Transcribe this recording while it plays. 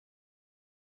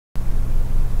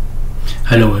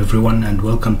Hello everyone and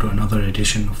welcome to another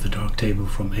edition of the Darktable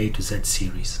from A to Z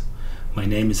series. My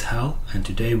name is Hal and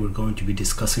today we're going to be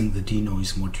discussing the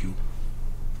Denoise module.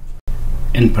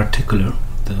 In particular,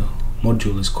 the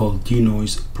module is called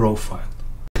Denoise Profile,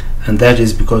 and that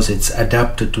is because it's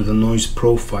adapted to the noise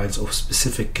profiles of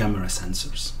specific camera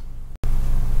sensors.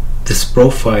 This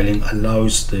profiling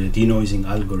allows the denoising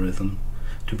algorithm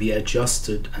to be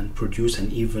adjusted and produce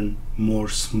an even more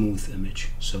smooth image,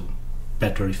 so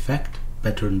better effect,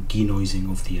 better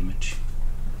denoising of the image.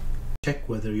 Check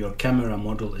whether your camera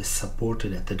model is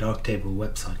supported at the Darktable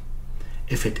website.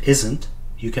 If it isn't,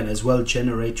 you can as well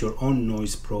generate your own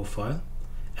noise profile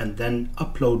and then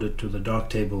upload it to the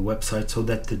Darktable website so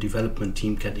that the development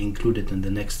team can include it in the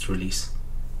next release.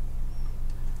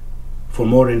 For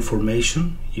more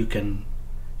information, you can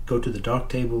go to the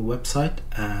Darktable website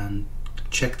and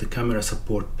check the camera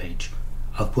support page.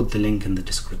 I'll put the link in the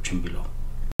description below.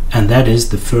 And that is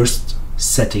the first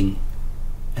setting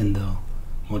in the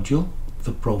module,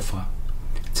 the profile.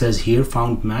 It says here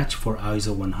found match for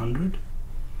ISO 100,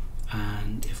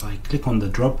 and if I click on the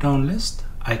drop down list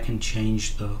I can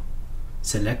change the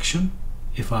selection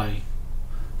if I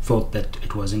thought that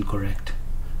it was incorrect.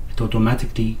 It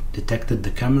automatically detected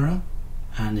the camera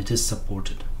and it is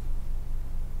supported.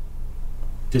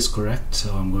 It is correct,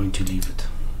 so I'm going to leave it.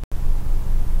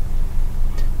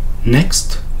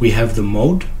 Next we have the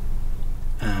mode,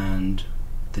 and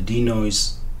the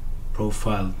Denoise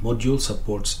Profile module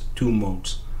supports two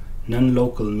modes: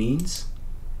 non-local means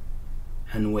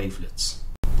and wavelets.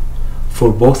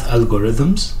 For both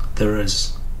algorithms there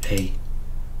is a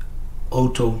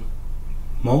auto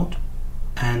mode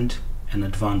and an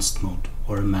advanced mode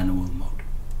or a manual mode.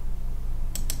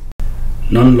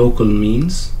 Non-local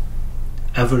means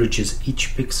averages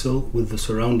each pixel with the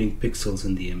surrounding pixels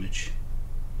in the image,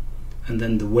 and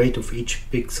then the weight of each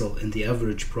pixel in the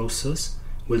average process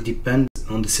will depend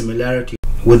on the similarity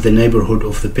with the neighborhood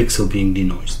of the pixel being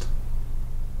denoised.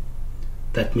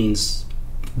 That means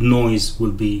noise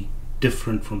will be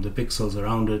different from the pixels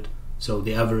around it, so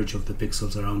the average of the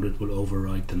pixels around it will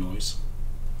override the noise,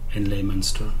 in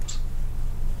layman's terms.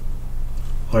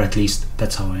 Or at least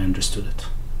that's how I understood it.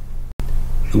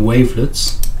 The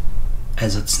wavelets,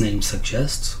 as its name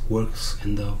suggests, works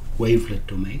in the wavelet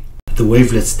domain. The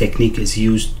wavelets technique is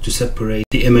used to separate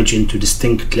the image into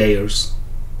distinct layers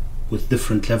with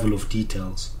different level of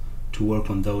details to work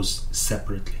on those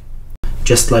separately,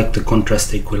 just like the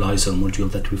contrast equalizer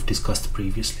module that we've discussed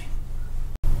previously.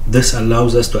 This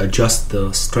allows us to adjust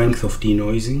the strength of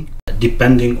denoising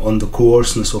depending on the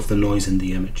coarseness of the noise in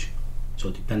the image, so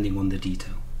depending on the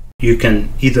detail. You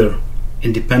can either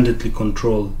independently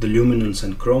control the luminance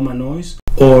and chroma noise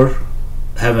or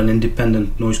have an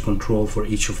independent noise control for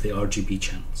each of the RGB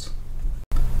channels.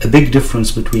 A big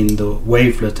difference between the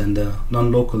wavelet and the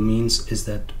non-local means is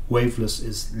that wavelet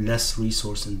is less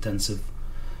resource intensive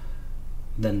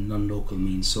than non-local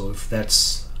means, so if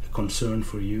that's a concern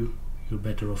for you, you're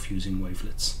better off using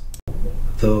wavelets.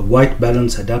 The white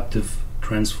balance adaptive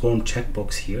transform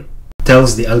checkbox here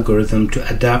tells the algorithm to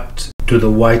adapt to the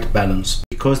white balance.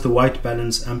 Because the white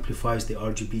balance amplifies the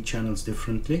RGB channels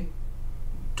differently,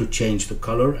 to change the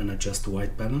color and adjust the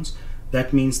white balance,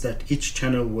 that means that each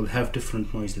channel will have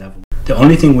different noise level. The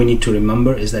only thing we need to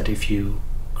remember is that if you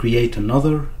create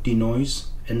another denoise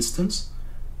instance,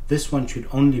 this one should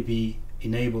only be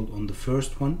enabled on the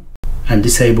first one and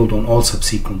disabled on all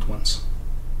subsequent ones.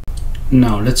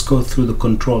 Now let's go through the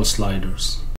control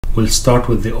sliders. We'll start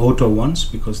with the auto ones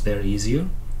because they're easier.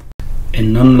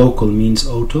 In non-local means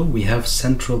auto, we have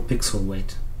central pixel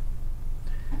weight.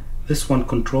 This one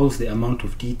controls the amount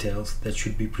of details that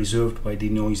should be preserved by the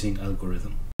denoising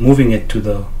algorithm. Moving it to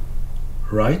the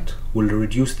right will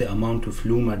reduce the amount of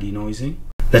luma denoising.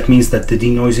 That means that the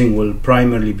denoising will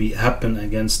primarily happen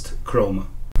against chroma.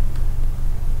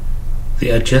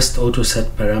 The adjust auto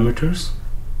set parameters.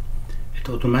 It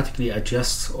automatically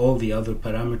adjusts all the other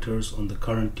parameters on the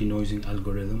current denoising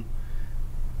algorithm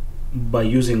by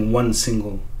using one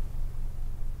single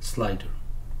slider.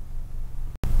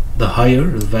 The higher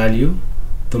the value,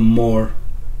 the more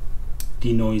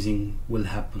denoising will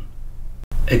happen.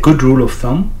 A good rule of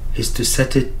thumb is to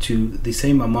set it to the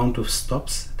same amount of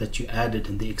stops that you added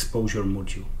in the exposure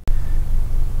module.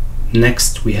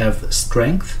 Next we have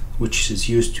strength, which is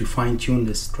used to fine-tune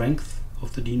the strength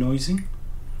of the denoising.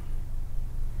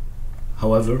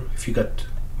 However, if you got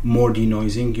more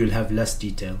denoising, you'll have less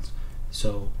details,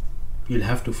 so you'll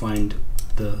have to find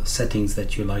the settings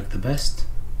that you like the best.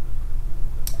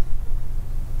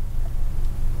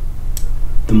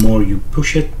 The more you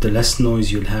push it, the less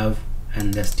noise you'll have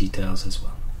and less details as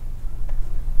well.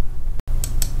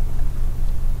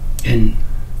 In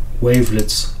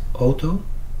Wavelets Auto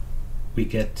we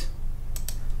get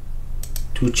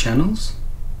two channels.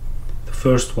 The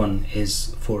first one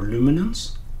is for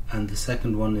luminance and the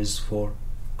second one is for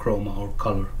chroma or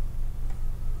color.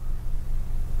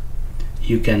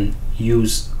 You can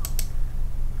use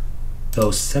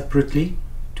those separately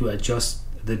to adjust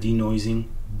the denoising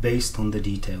based on the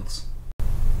details.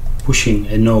 Pushing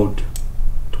a node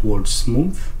towards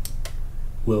smooth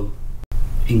will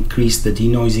increase the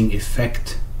denoising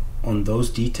effect on those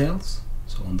details,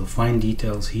 so on the fine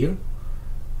details here,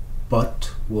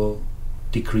 but will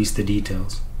decrease the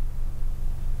details,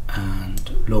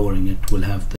 and lowering it will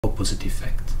have the opposite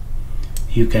effect.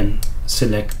 You can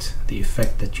select the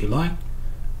effect that you like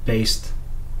based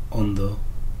on the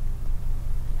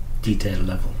detail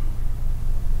level.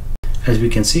 As we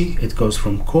can see, it goes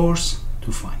from coarse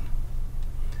to fine,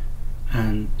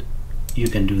 and you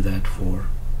can do that for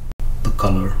the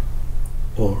color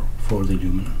or for the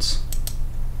luminance.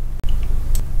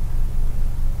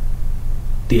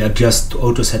 The adjust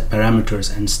auto set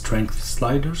parameters and strength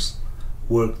sliders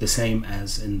work the same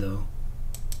as in the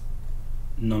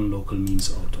non-local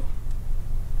means auto.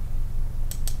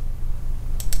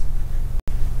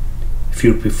 If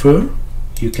you prefer,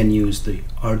 you can use the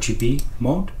RGB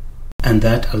mode, and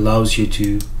that allows you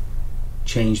to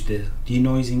change the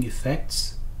denoising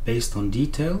effects based on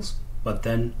details, but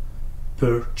then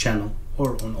per channel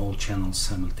or on all channels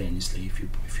simultaneously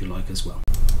if you like as well.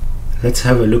 Let's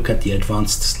have a look at the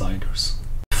advanced sliders.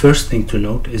 First thing to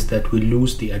note is that we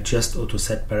lose the adjust auto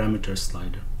set parameter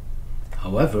slider.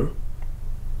 However,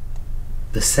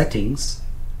 the settings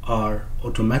are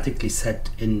automatically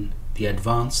set in the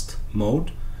advanced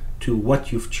mode to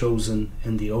what you've chosen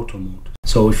in the auto mode.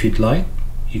 So if you'd like,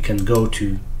 you can go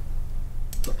to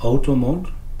the auto mode,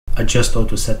 adjust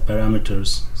auto set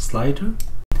parameters slider,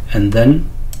 and then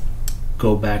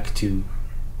go back to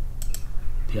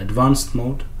the advanced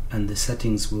mode, and the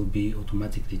settings will be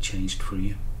automatically changed for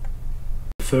you.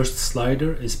 The first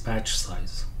slider is patch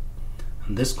size,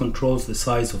 and this controls the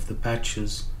size of the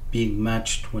patches being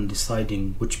matched when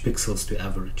deciding which pixels to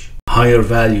average. Higher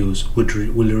values will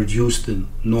reduce the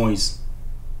noise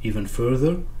even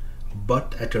further,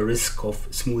 but at a risk of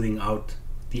smoothing out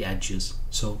the edges,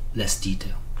 so less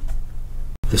detail.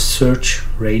 The search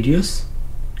radius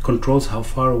controls how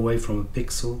far away from a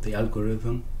pixel the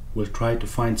algorithm will try to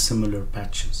find similar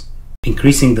patches.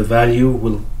 Increasing the value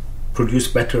will produce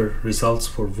better results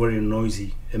for very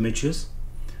noisy images,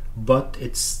 but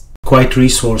it's quite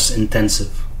resource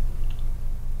intensive.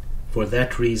 For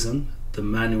that reason, the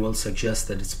manual suggests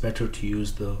that it's better to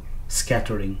use the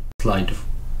scattering slider.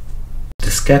 The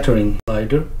scattering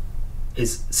slider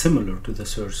is similar to the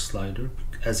search slider,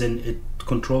 as in it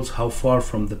controls how far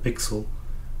from the pixel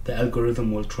the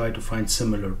algorithm will try to find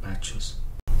similar patches.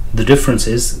 The difference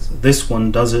is this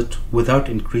one does it without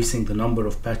increasing the number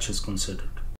of patches considered,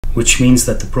 which means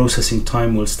that the processing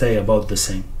time will stay about the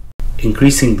same.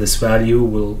 Increasing this value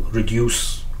will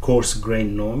reduce coarse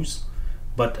grain noise,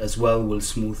 but as well will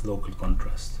smooth local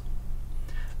contrast.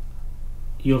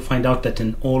 You'll find out that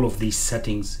in all of these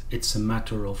settings it's a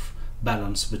matter of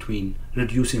balance between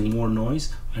reducing more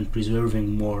noise and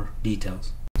preserving more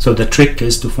details. So the trick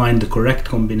is to find the correct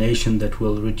combination that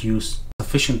will reduce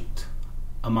sufficient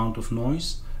amount of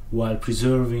noise while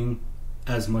preserving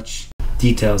as much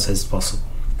details as possible.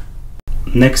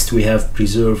 Next we have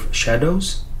preserve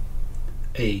shadows.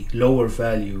 A lower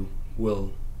value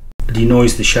will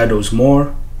denoise the shadows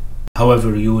more,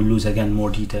 however you will lose again more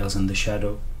details in the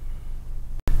shadow.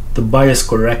 The bias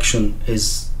correction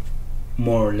is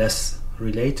more or less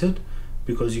related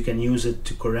because you can use it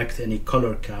to correct any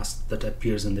color cast that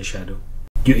appears in the shadow.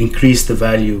 You increase the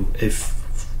value if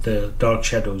the dark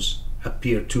shadows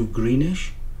appear too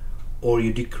greenish, or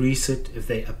you decrease it if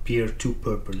they appear too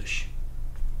purplish.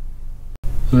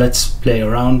 Let's play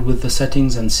around with the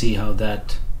settings and see how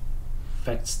that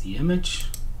affects the image.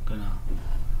 I'm gonna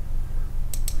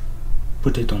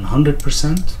put it on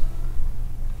 100%,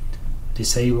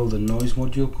 disable the noise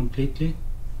module completely,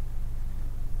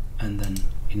 and then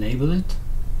enable it.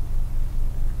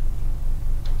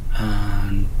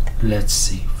 And let's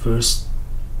see, first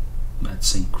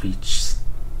let's increase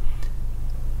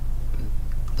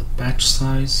the patch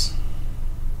size,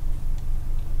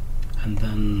 and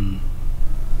then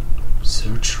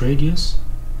search radius.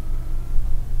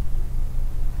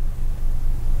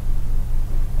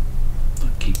 I'll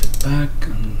keep it back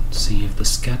and see if the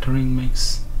scattering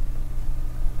makes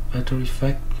better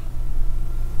effect.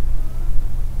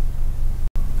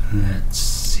 Let's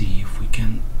see if we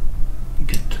can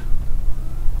get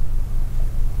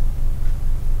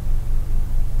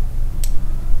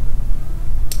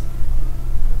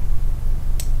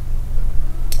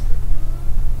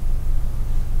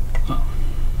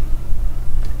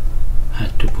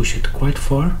quite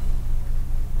far,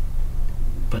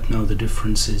 but now the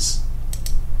difference is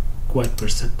quite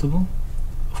perceptible.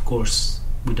 Of course,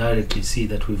 we directly see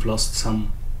that we've lost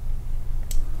some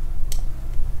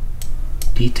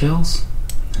details.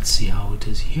 Let's see how it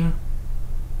is here.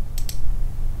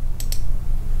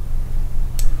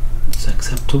 It's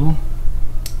acceptable.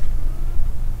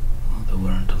 Well, there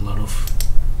weren't a lot of...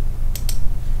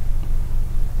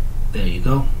 There you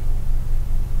go.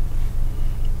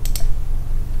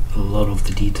 A lot of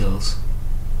the details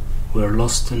were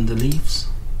lost in the leaves.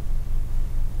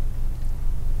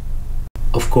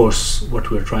 Of course,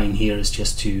 what we're trying here is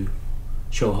just to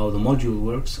show how the module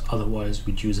works. Otherwise,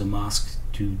 we'd use a mask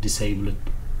to disable it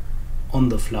on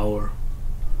the flower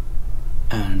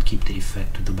and keep the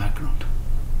effect to the background.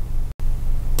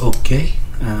 Okay,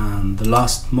 and the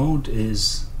last mode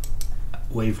is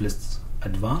Wavelets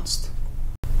Advanced.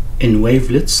 In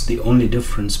Wavelets, the only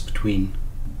difference between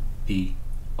the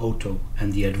auto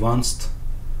and the advanced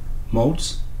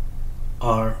modes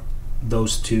are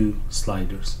those two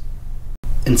sliders.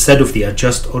 Instead of the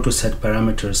adjust auto set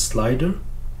parameters slider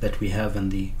that we have in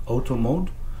the auto mode,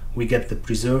 we get the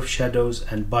preserve shadows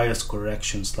and bias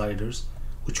correction sliders,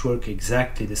 which work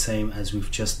exactly the same as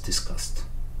we've just discussed.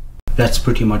 That's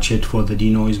pretty much it for the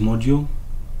Denoise module.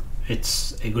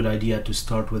 It's a good idea to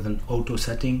start with an auto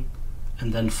setting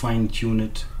and then fine tune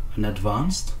it in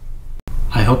advanced.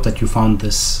 I hope that you found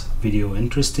this video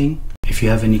interesting. If you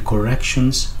have any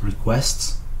corrections,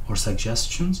 requests, or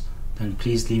suggestions, then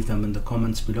please leave them in the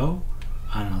comments below,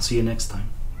 and I'll see you next time.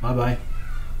 Bye bye.